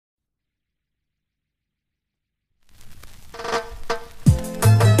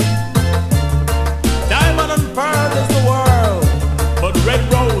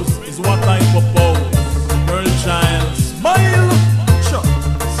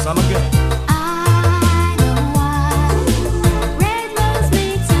Some again. I know why red rose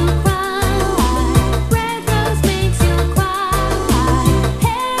makes you cry. Red rose makes you cry.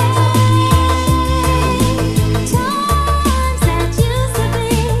 Hey, times that used to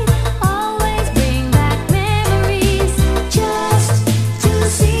be always bring back memories. Just to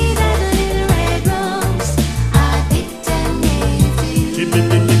see that little red rose I picked and gave to you.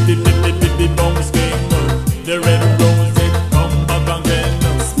 Bones came, the red rose it come back again.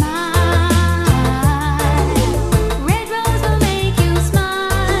 Smile, red rose will make you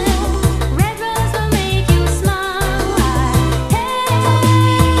smile. Red rose will make you smile. Hey,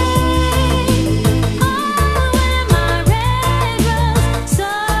 I wear my red rose so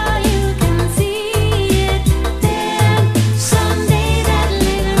you can see it. Then someday that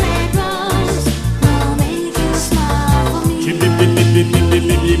little red rose will make you smile for me.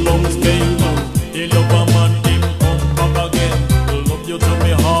 Bones came, the love a man him come back again. Love you to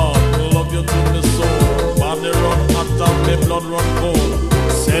me heart, love you to me soul. Body run hot and me blood run cold.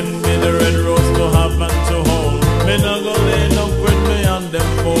 Send me the red rose to have and to hold. Me not go lay up with me and them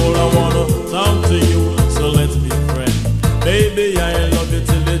fool. I wanna talk to you, so let's be friends. Baby, I love you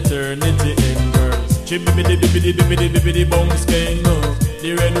till eternity endures. Chibbidi bones came, the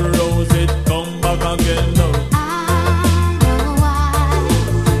red rose it come back again. I know why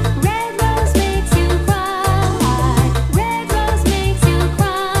red rose makes you cry. Red rose makes you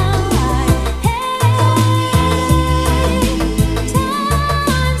cry. Hey,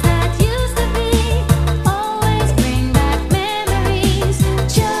 times that used to be always bring back memories.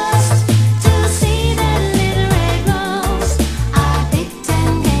 Just to see that little red rose I picked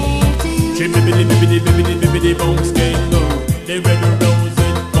and gave to you. Chibbidi bones came, the red